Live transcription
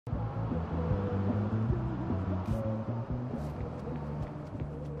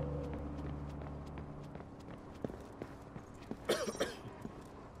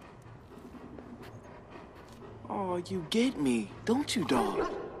Oh, you get me, don't you,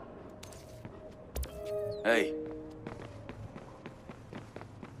 dog? Hey.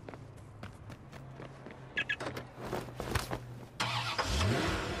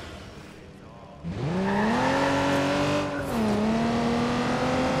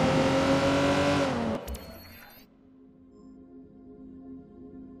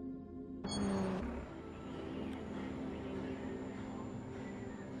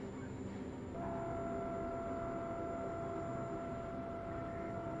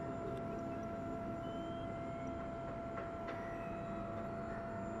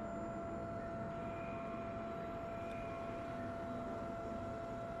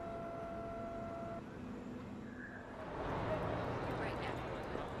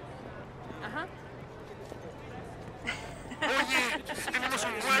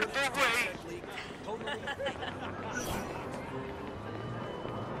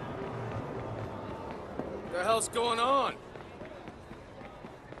 What the hell's going on?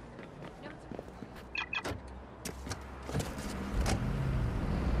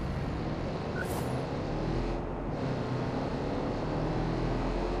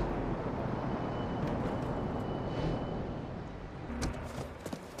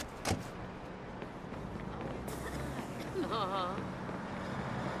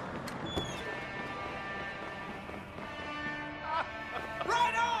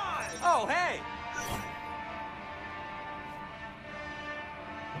 Right on! Oh, hey!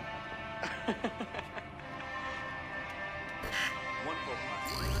 One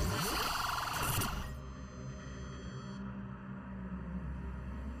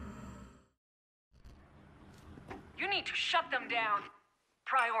You need to shut them down.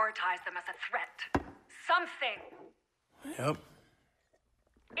 Prioritize them as a threat. Something. Yep.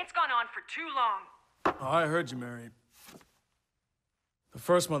 It's gone on for too long. Oh, I heard you, Mary. The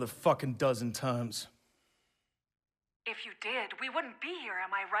first motherfucking dozen times. If you did, we wouldn't be here,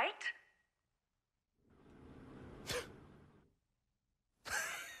 am I right?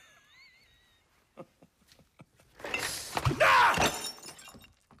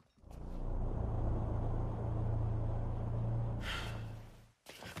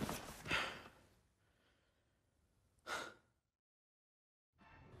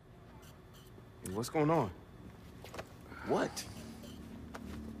 Hey, what's going on? What?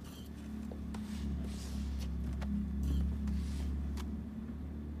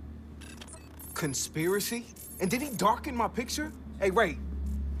 Conspiracy? And did he darken my picture? Hey, Ray,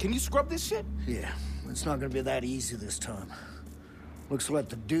 can you scrub this shit? Yeah, it's not gonna be that easy this time. Looks like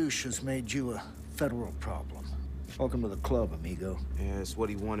the douche has made you a federal problem. Welcome to the club, amigo. Yeah, it's what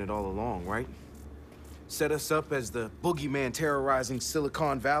he wanted all along, right? Set us up as the boogeyman terrorizing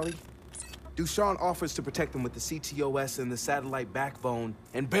Silicon Valley. Dushan offers to protect them with the CTOS and the satellite backbone,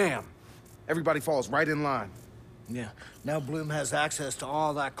 and bam! Everybody falls right in line. Yeah, now Bloom has access to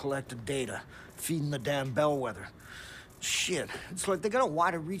all that collected data, feeding the damn bellwether. Shit, it's like they got a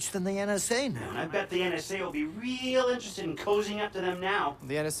wider reach than the NSA now. I bet the NSA will be real interested in cozying up to them now.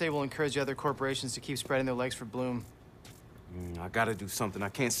 The NSA will encourage other corporations to keep spreading their legs for Bloom. I gotta do something. I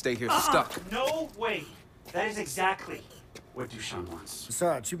can't stay here stuck. No way. That is exactly what Dushan wants.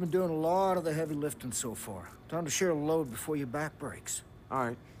 Besides, you've been doing a lot of the heavy lifting so far. Time to share a load before your back breaks.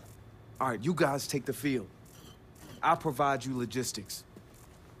 All right, you guys take the field. I'll provide you logistics.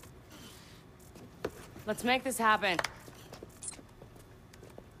 Let's make this happen.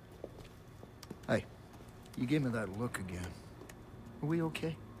 Hey, you gave me that look again. Are we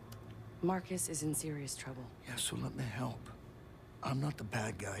okay? Marcus is in serious trouble. Yeah, so let me help. I'm not the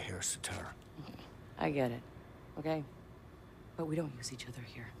bad guy here, Satara. I get it, okay? But we don't use each other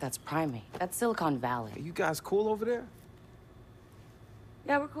here. That's Primate. That's Silicon Valley. Are you guys cool over there?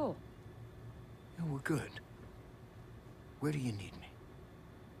 Yeah, we're cool. Yeah, we're good. Where do you need me?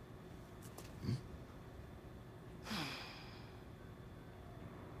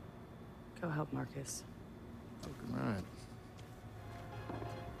 Go help Marcus. All right.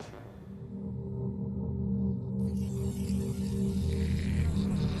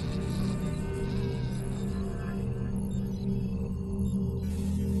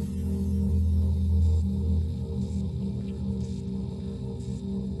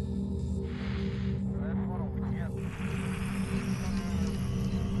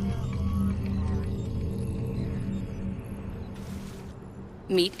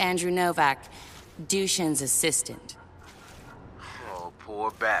 Meet Andrew Novak, Dushan's assistant. Oh,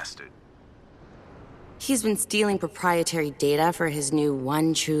 poor bastard. He's been stealing proprietary data for his new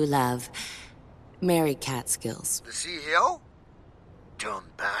one true love, Mary Catskills. The CEO? Dumb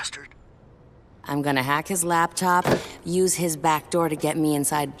bastard. I'm gonna hack his laptop, use his backdoor to get me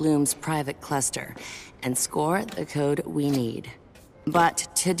inside Bloom's private cluster, and score the code we need. But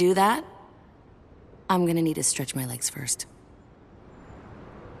to do that, I'm gonna need to stretch my legs first.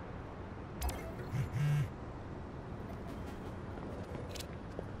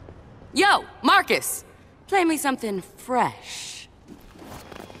 Yo, Marcus! Play me something fresh.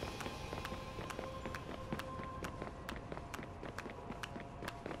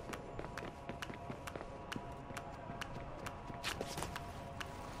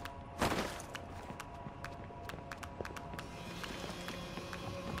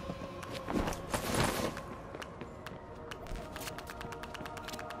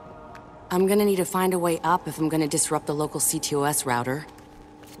 I'm gonna need to find a way up if I'm gonna disrupt the local CTOS router.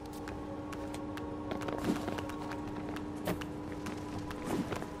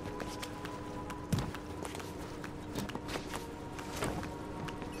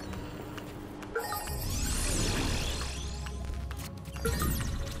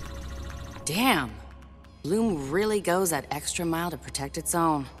 Damn. Bloom really goes that extra mile to protect its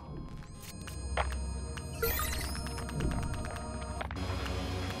own.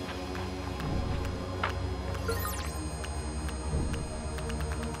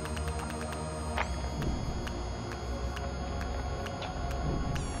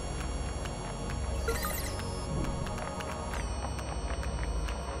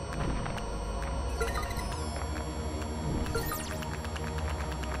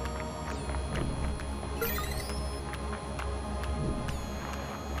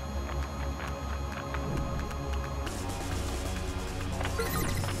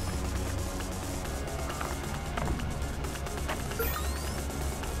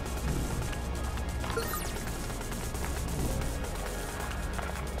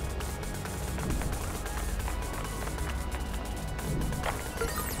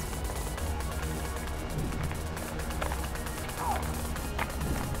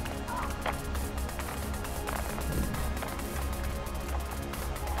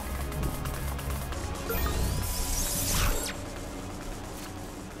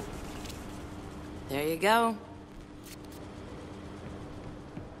 There you go.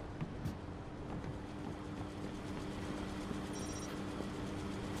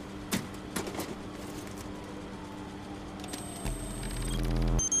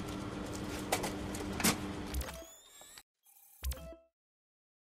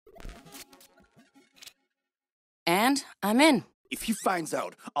 And I'm in. If he finds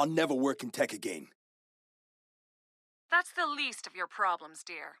out, I'll never work in tech again. That's the least of your problems,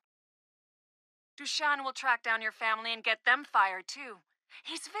 dear. Dushan will track down your family and get them fired, too.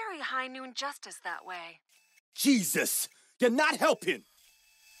 He's very high noon justice that way. Jesus! You're not helping!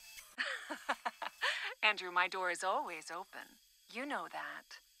 Andrew, my door is always open. You know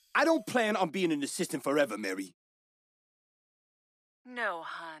that. I don't plan on being an assistant forever, Mary. No,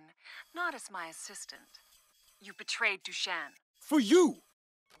 hun. Not as my assistant. You betrayed Dushan. For you!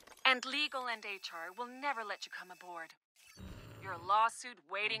 And legal and HR will never let you come aboard. Your lawsuit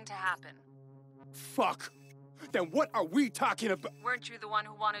waiting to happen. Fuck. Then what are we talking about? Weren't you the one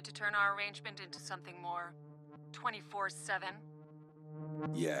who wanted to turn our arrangement into something more 24/7?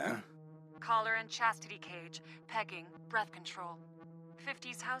 Yeah. Collar and chastity cage, pegging, breath control.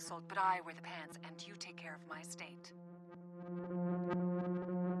 50s household, but I wear the pants and you take care of my estate.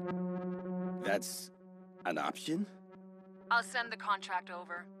 That's an option? I'll send the contract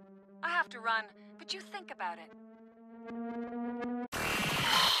over. I have to run, but you think about it.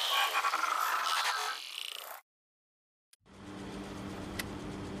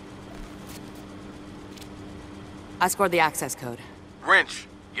 I scored the access code. Wrench,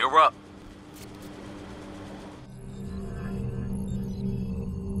 you're up.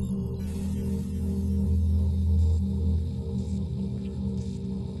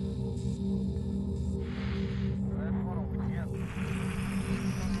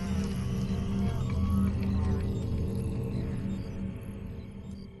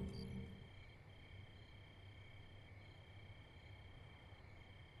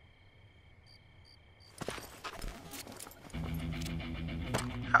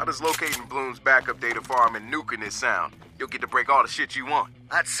 How does locating Bloom's backup data farm and nuking it sound? You'll get to break all the shit you want.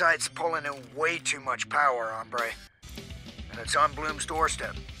 That site's pulling in way too much power, hombre. And it's on Bloom's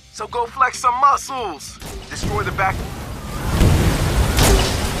doorstep. So go flex some muscles. Destroy the back...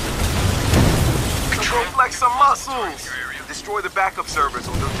 Control flex some muscles. Destroy the backup servers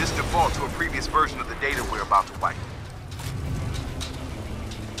or they'll just default to a previous version of the data we're about to wipe.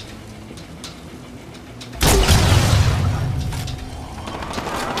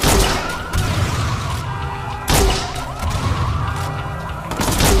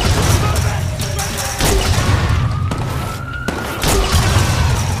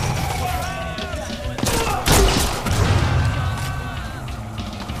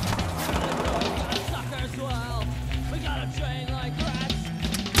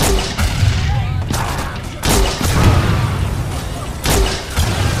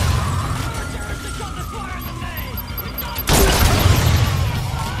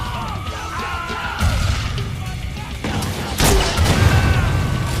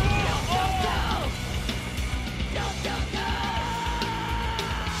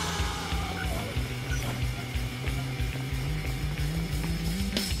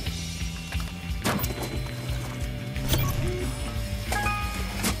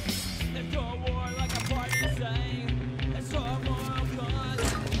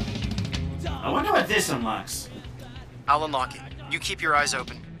 unlocks. I'll unlock it. You keep your eyes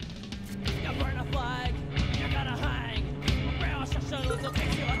open.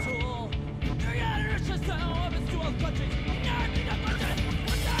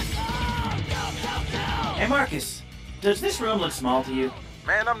 Hey Marcus, does this room look small to you?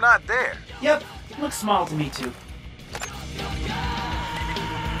 Man, I'm not there. Yep, looks small to me too.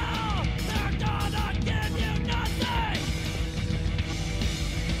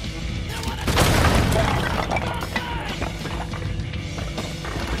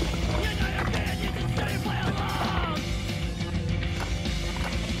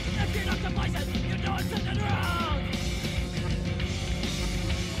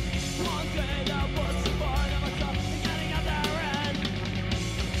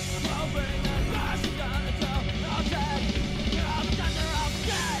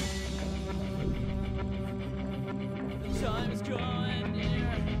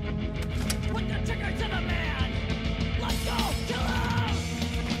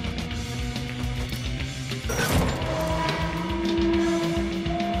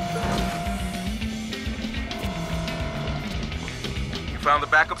 Found the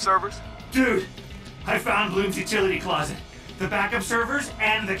backup servers? Dude, I found Bloom's utility closet. The backup servers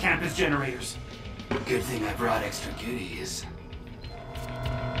and the campus generators. Good thing I brought extra goodies.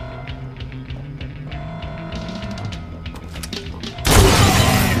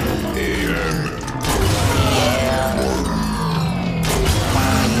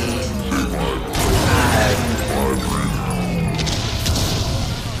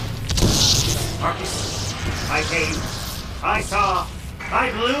 Marcus, I came. I saw. I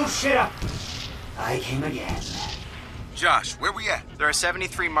blew shit up. I came again. Josh, where we at? There are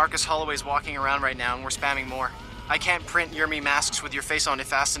 73 Marcus Holloways walking around right now, and we're spamming more. I can't print your me masks with your face on it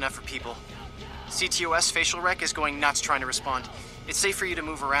fast enough for people. CTOS facial rec is going nuts trying to respond. It's safe for you to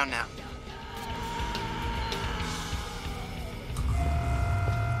move around now.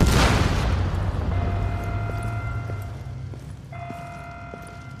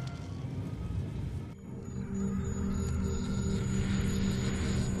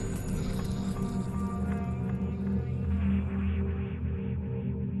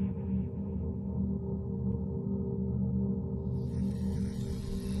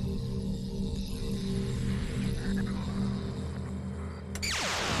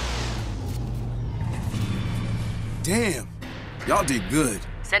 Damn, y'all did good.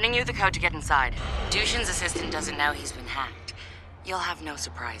 Sending you the code to get inside. Dushin's assistant doesn't know he's been hacked. You'll have no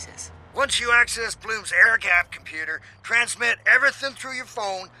surprises. Once you access Bloom's air-gapped computer, transmit everything through your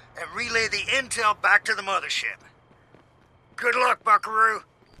phone and relay the intel back to the mothership. Good luck, Buckaroo.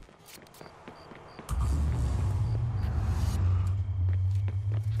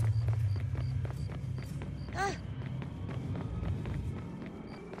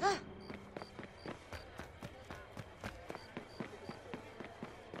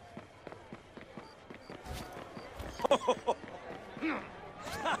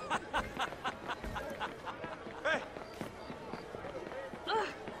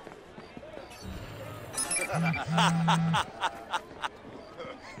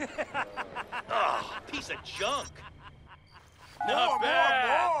 Oh, piece of junk. More.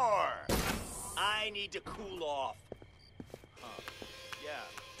 I need to cool off. Yeah.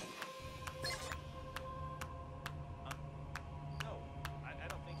 No, I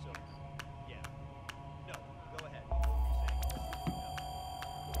don't think so. Yeah. No, go ahead.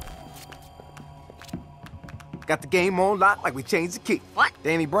 Got the game on lock like we changed the key. What?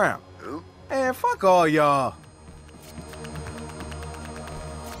 Danny Brown. Who? Man, fuck all y'all.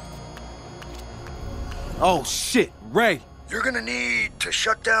 Oh shit, Ray. You're gonna need to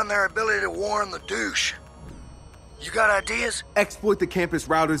shut down their ability to warn the douche. You got ideas? Exploit the campus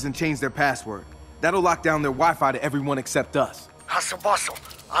routers and change their password. That'll lock down their Wi-Fi to everyone except us. Hustle bustle.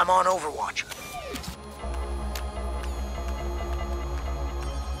 I'm on Overwatch.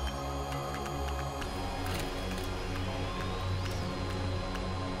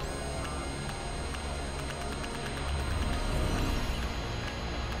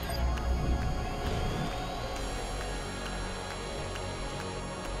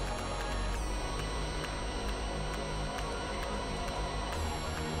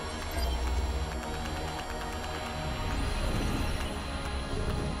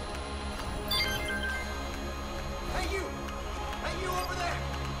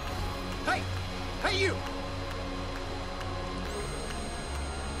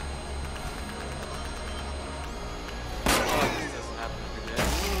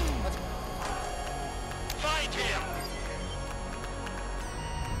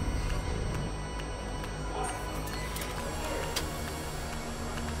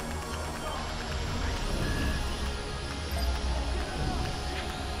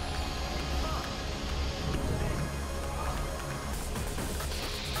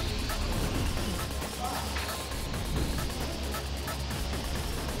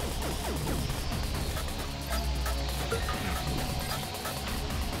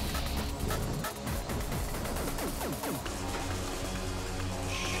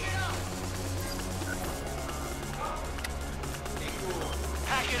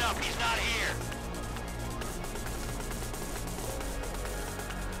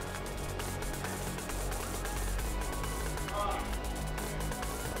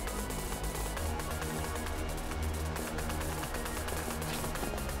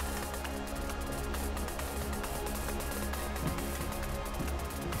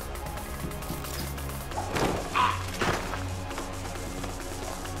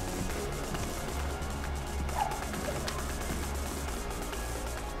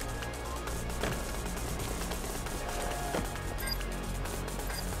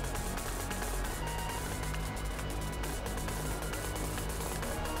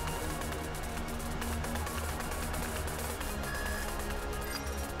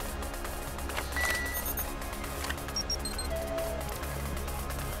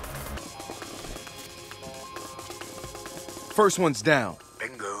 first one's down.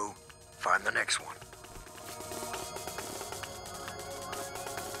 Bingo. Find the next one.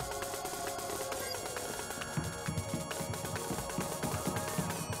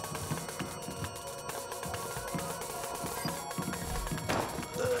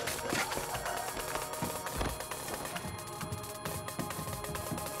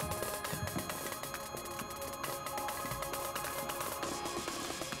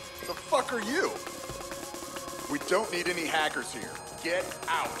 The fuck are you? We don't need any hackers here. Get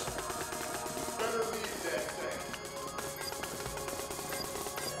out. Better leave that thing.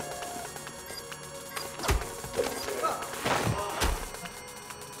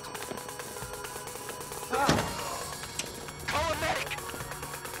 Call a medic!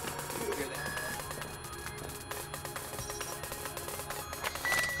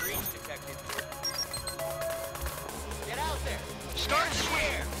 Breach detected. Get out there! Start a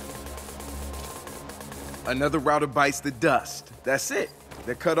swing! Another router bites the dust. That's it.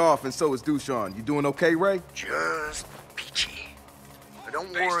 They're cut off, and so is Dushan. You doing okay, Ray? Just peachy. But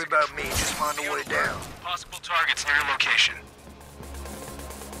don't worry about me, just find a way down. Possible targets near your location.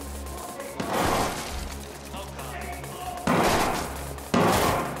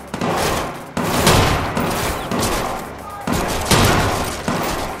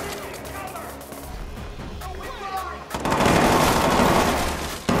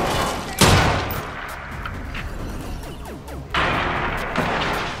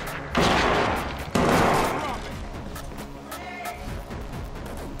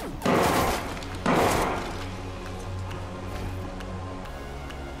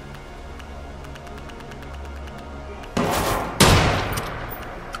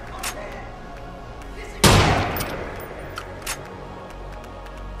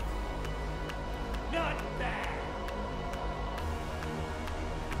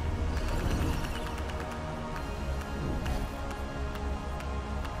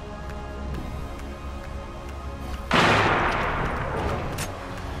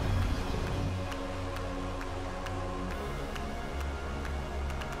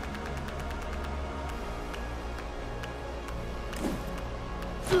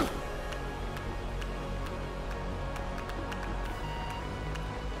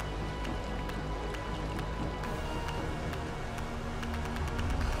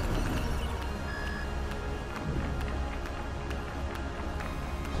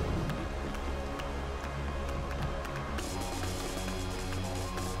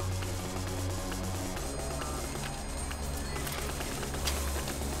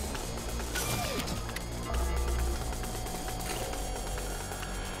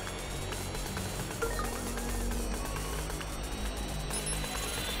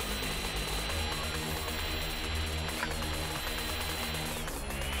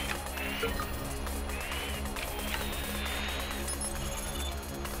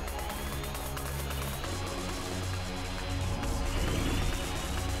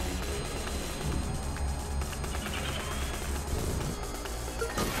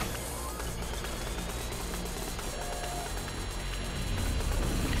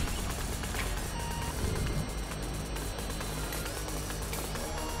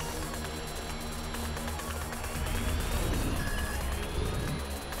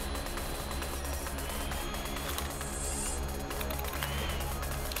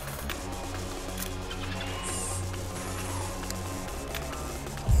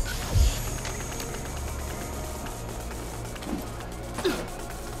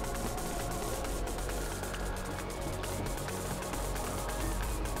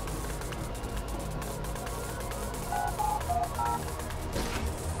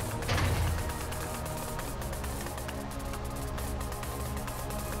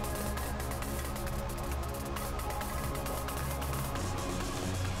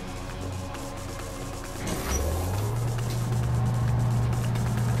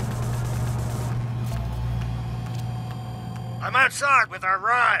 I'm outside with our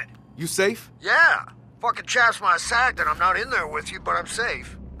ride. You safe? Yeah. Fucking chaps my sack that I'm not in there with you, but I'm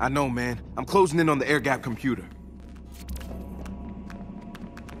safe. I know, man. I'm closing in on the air gap computer.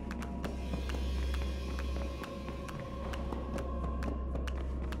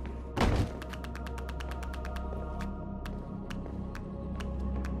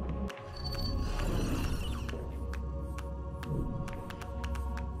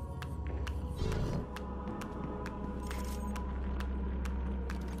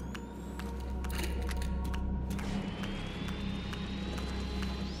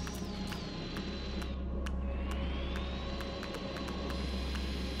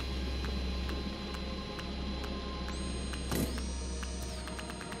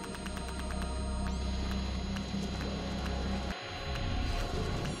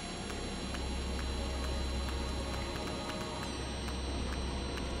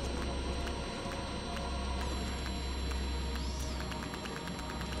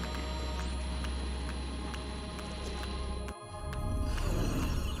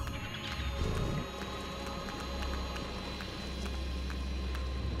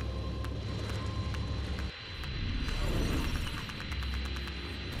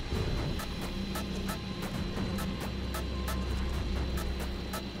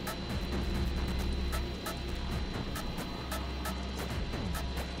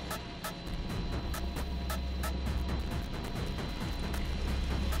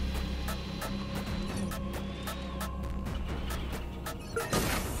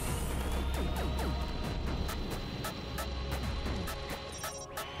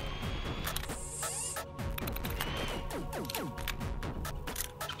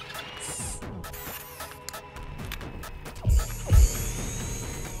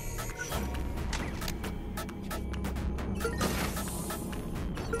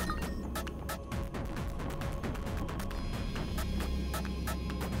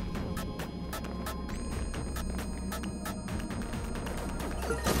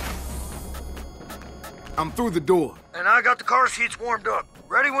 I'm through the door. And I got the car seats warmed up.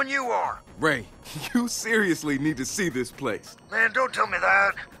 Ready when you are. Ray, you seriously need to see this place. Man, don't tell me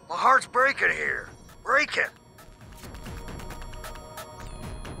that. My heart's breaking here. Breaking.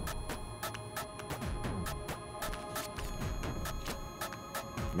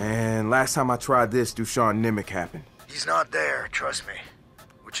 Man, last time I tried this, Dushan Nimick happened. He's not there, trust me.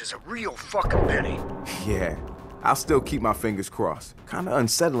 Which is a real fucking pity. Yeah, I'll still keep my fingers crossed. Kinda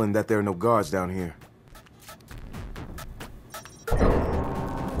unsettling that there are no guards down here.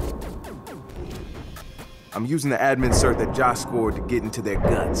 I'm using the admin cert that Josh scored to get into their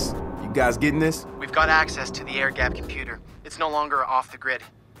guts. You guys getting this? We've got access to the air gap computer. It's no longer off the grid.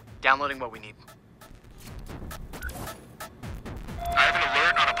 Downloading what we need. I have an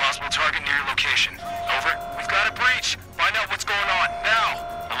alert on a possible target near your location. Over. We've got a breach. Find out what's going on,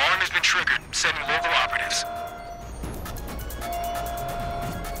 now! Alarm has been triggered. Sending local operatives.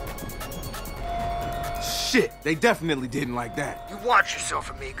 Shit, they definitely didn't like that. You watch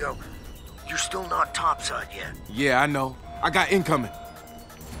yourself, amigo. You're still not topside yet. Yeah, I know. I got incoming.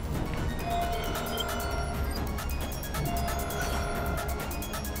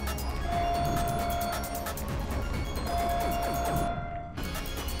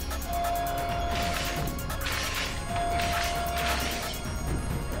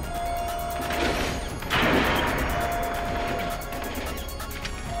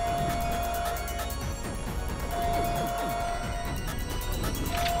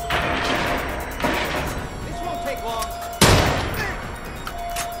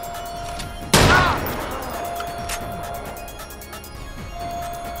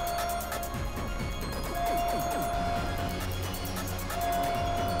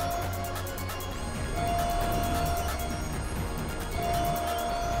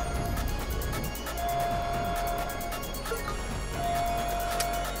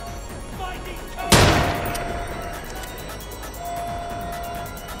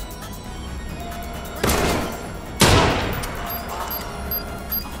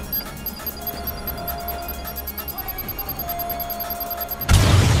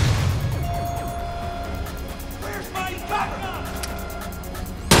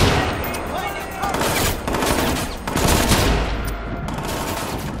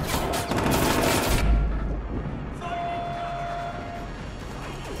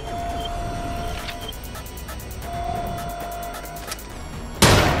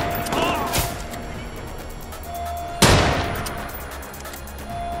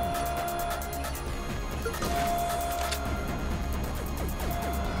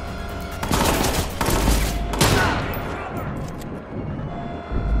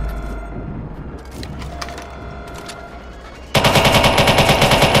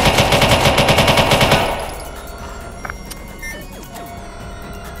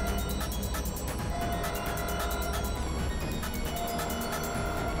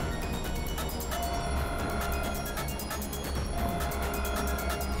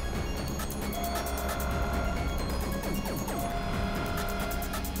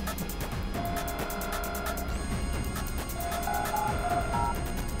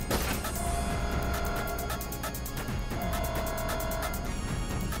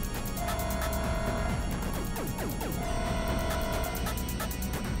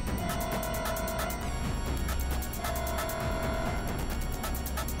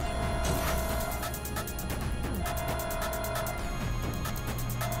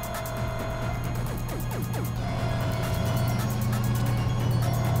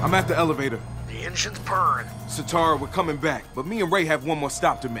 I'm at the elevator. The engine's purring. Satara, we're coming back, but me and Ray have one more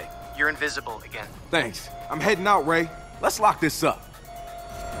stop to make. You're invisible again. Thanks. I'm heading out, Ray. Let's lock this up.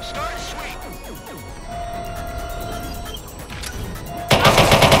 Start sweep.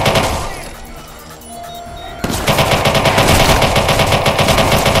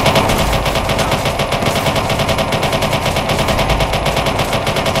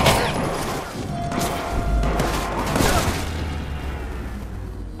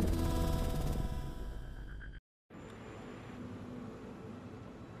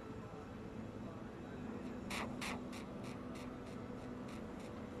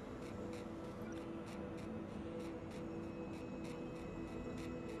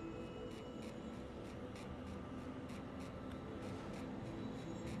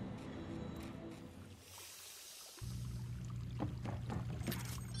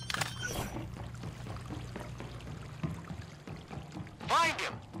 Find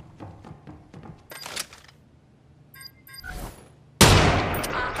him!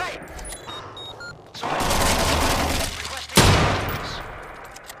 Hey! Requesting assistance.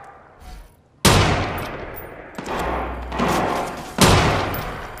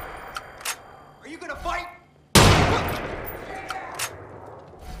 Are you gonna fight?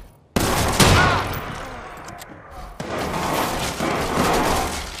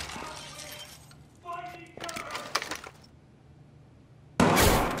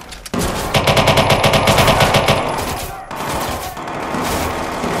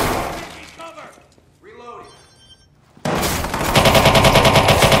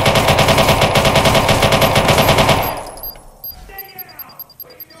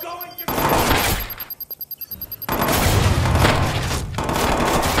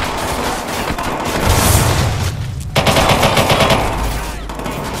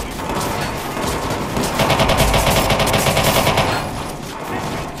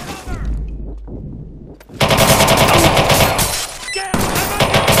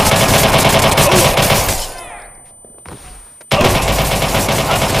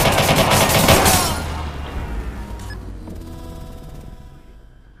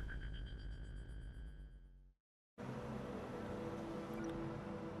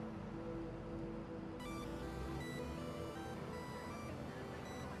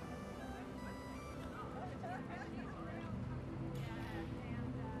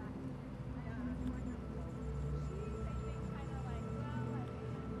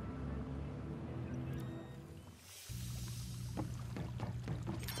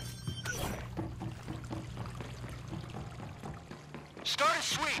 Start a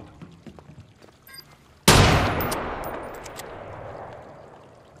sweep.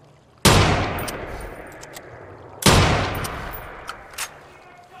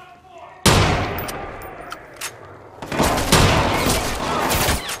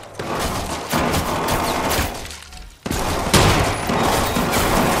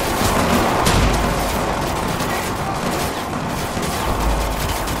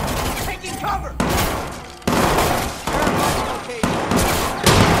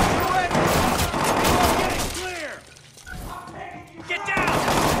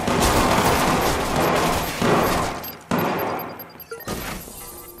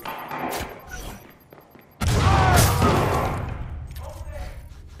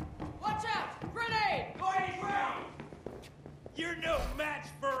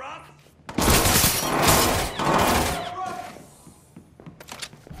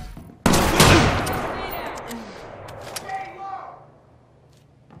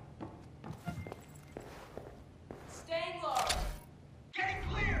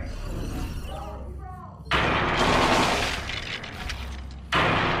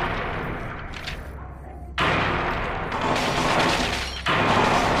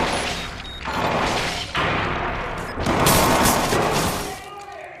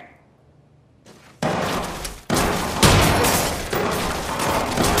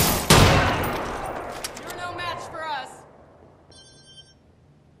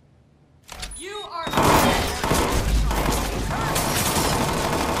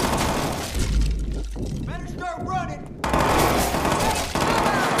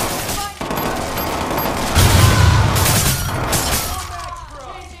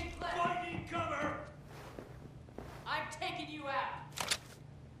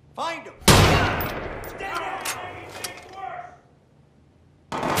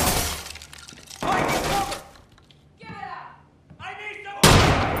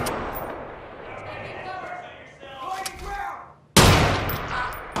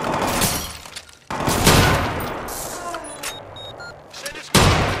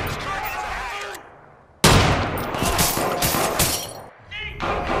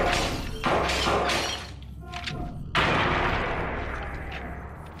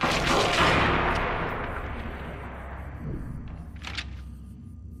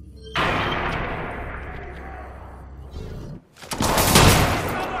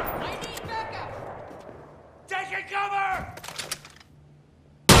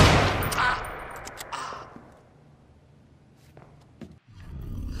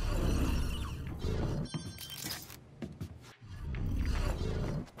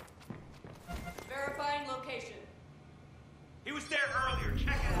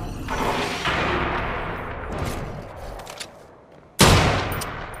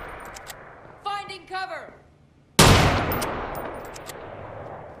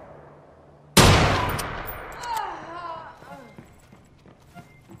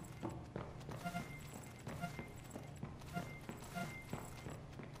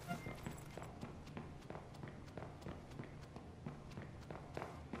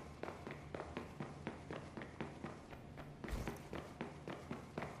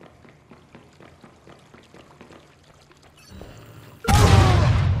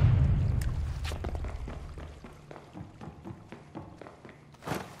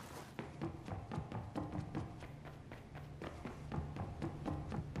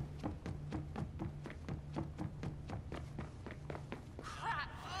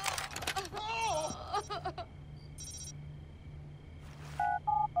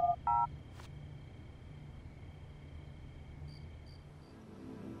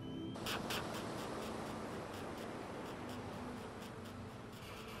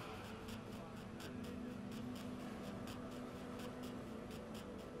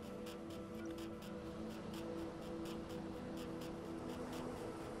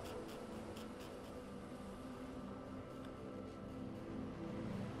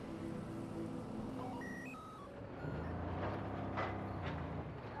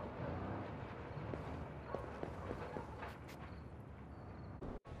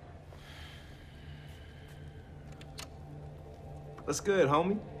 What's good,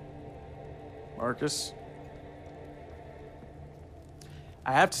 homie? Marcus.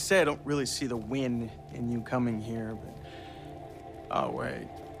 I have to say, I don't really see the win in you coming here, but... Oh, wait.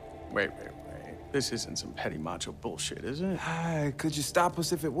 Wait. This isn't some petty macho bullshit, is it? Could you stop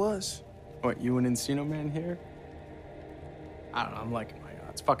us if it was? What, you and Encino Man here? I don't know, I'm liking my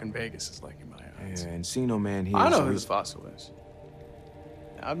odds. Fucking Vegas is liking my odds. Yeah, Encino Man here. I know who the fossil is.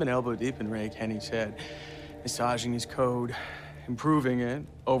 I've been elbow deep in Ray Kenny's head, massaging his code, improving it,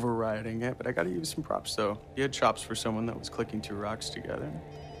 overriding it, but I gotta use some props, though. You had chops for someone that was clicking two rocks together.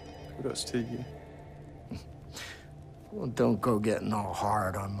 Kudos to you. Well, don't go getting all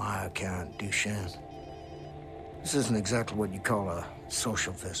hard on my account, Duchenne. This isn't exactly what you call a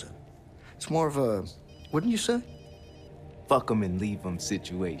social visit. It's more of a, wouldn't you say? Fuck 'em and leave 'em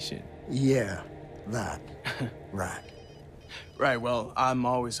situation. Yeah, that. Right. Right, well, I'm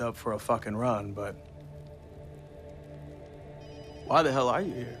always up for a fucking run, but... why the hell are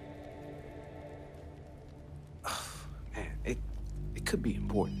you here? Man, it could be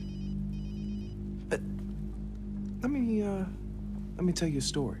important. But let me tell you a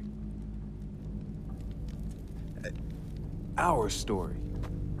story. Our story.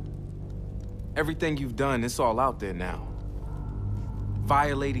 Everything you've done, it's all out there now.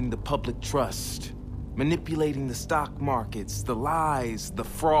 Violating the public trust, manipulating the stock markets, the lies, the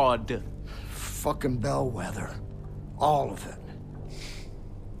fraud. Fucking bellwether. All of it.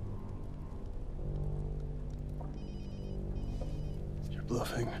 You're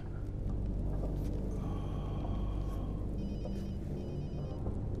bluffing.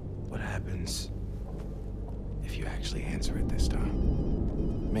 What happens if you actually answer it this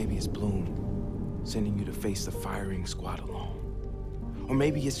time? Maybe it's Bloom sending you to face the firing squad alone. Or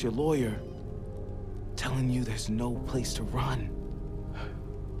maybe it's your lawyer telling you there's no place to run.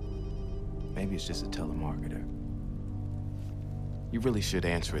 Maybe it's just a telemarketer. You really should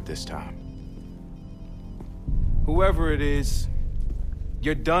answer it this time. Whoever it is,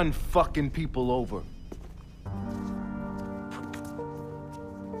 you're done fucking people over.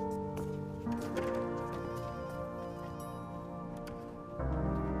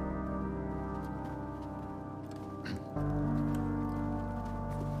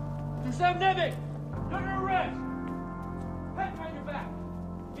 Sam Nemec! Under arrest! Hands behind your back!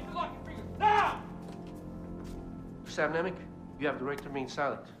 Get the lock and fingers, now! Sam Nemec, you have the right to remain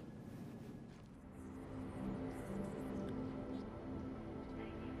silent.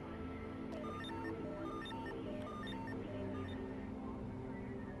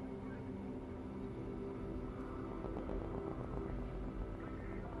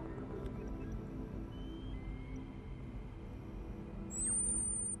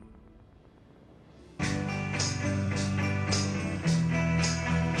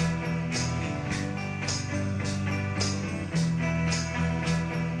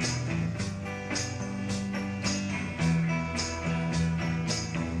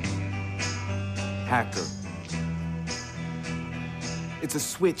 Hacker. It's a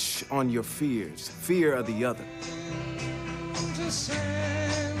switch on your fears, fear of the other.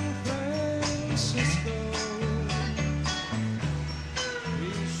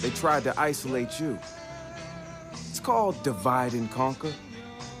 They tried to isolate you. It's called divide and conquer.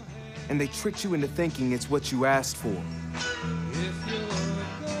 And they tricked you into thinking it's what you asked for.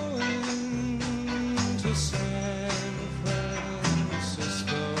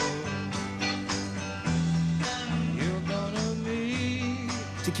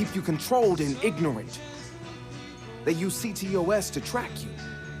 To keep you controlled and ignorant. They use CTOS to track you,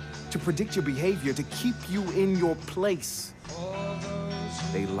 to predict your behavior, to keep you in your place.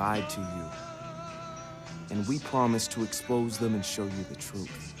 They lied to you. And we promised to expose them and show you the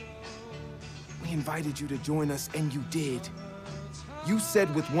truth. We invited you to join us, and you did. You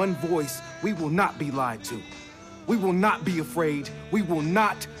said with one voice, we will not be lied to. We will not be afraid. We will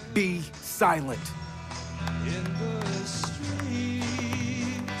not be silent.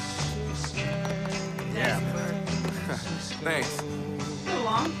 Yeah. Thanks. So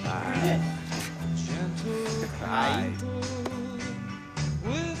long. Hi.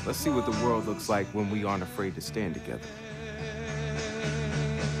 Let's see what the world looks like when we aren't afraid to stand together.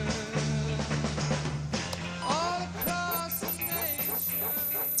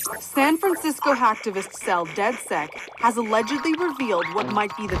 San Francisco hacktivist cell DedSec has allegedly revealed what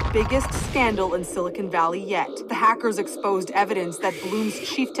might be the biggest scandal in Silicon Valley yet. The hackers exposed evidence that Bloom's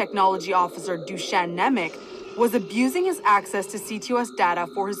chief technology officer, Duchenne Nemec, was abusing his access to CTOS data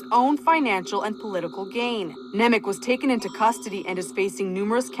for his own financial and political gain. Nemec was taken into custody and is facing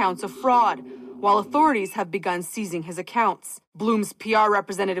numerous counts of fraud, while authorities have begun seizing his accounts. Bloom's PR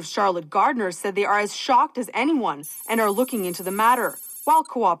representative Charlotte Gardner said they are as shocked as anyone and are looking into the matter, while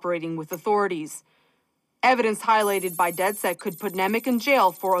cooperating with authorities. Evidence highlighted by DedSec could put Nemec in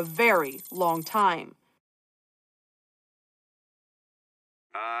jail for a very long time.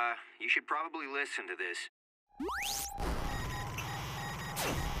 You should probably listen to this.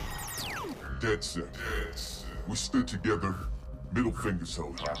 DedSec. We stood together, middle fingers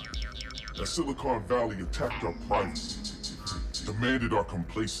held high. As Silicon Valley attacked our privacy, demanded our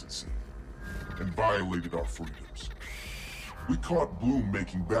complacency, and violated our freedoms. We caught Bloom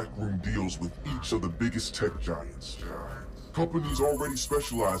making backroom deals with each of the biggest tech giants. Companies already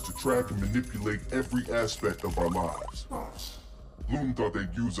specialized to track and manipulate every aspect of our lives. Bloom thought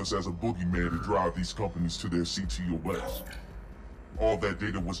they'd use us as a boogeyman to drive these companies to their CTOS. All that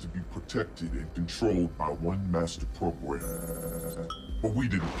data was to be protected and controlled by one master program. But we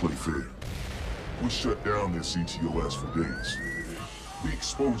didn't play fair. We shut down their CTOS for days. We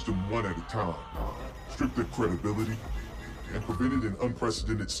exposed them one at a time, stripped their credibility, and prevented an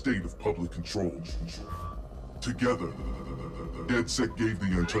unprecedented state of public control. Together, DedSec gave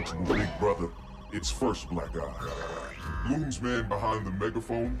the untouchable Big Brother its first black eye. Bloom's man behind the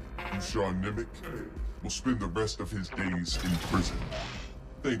megaphone, Dushan Nimic, will spend the rest of his days in prison,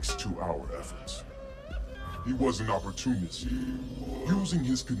 thanks to our efforts. He was an opportunist, using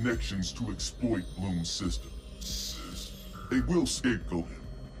his connections to exploit Bloom's system. They will scapegoat him,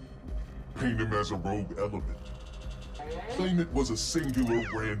 paint him as a rogue element, claim it was a singular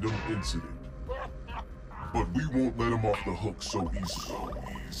random incident. But we won't let him off the hook so easily.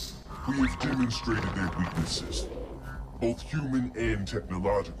 We have demonstrated their weaknesses, both human and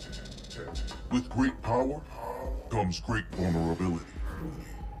technological. With great power comes great vulnerability.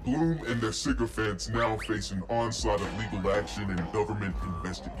 Bloom and their sycophants now face an onslaught of legal action and government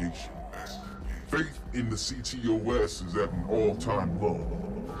investigation. Faith in the CTOS is at an all-time low.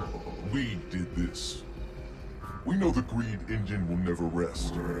 We did this. We know the greed engine will never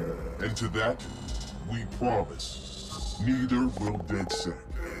rest. And to that, we promise, neither will DedSec.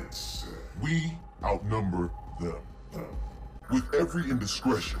 We outnumber them. With every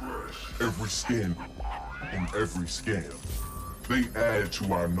indiscretion, every scandal, and every scam, they add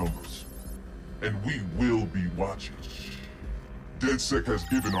to our numbers. And we will be watching. DedSec has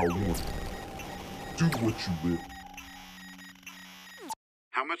given our warning. Do what you will.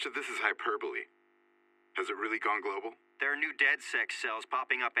 How much of this is hyperbole? Has it really gone global? There are new DedSec cells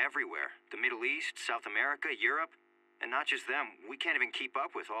popping up everywhere. The Middle East, South America, Europe. And not just them, we can't even keep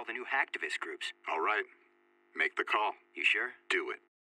up with all the new hacktivist groups. All right. Make the call. You sure? Do it.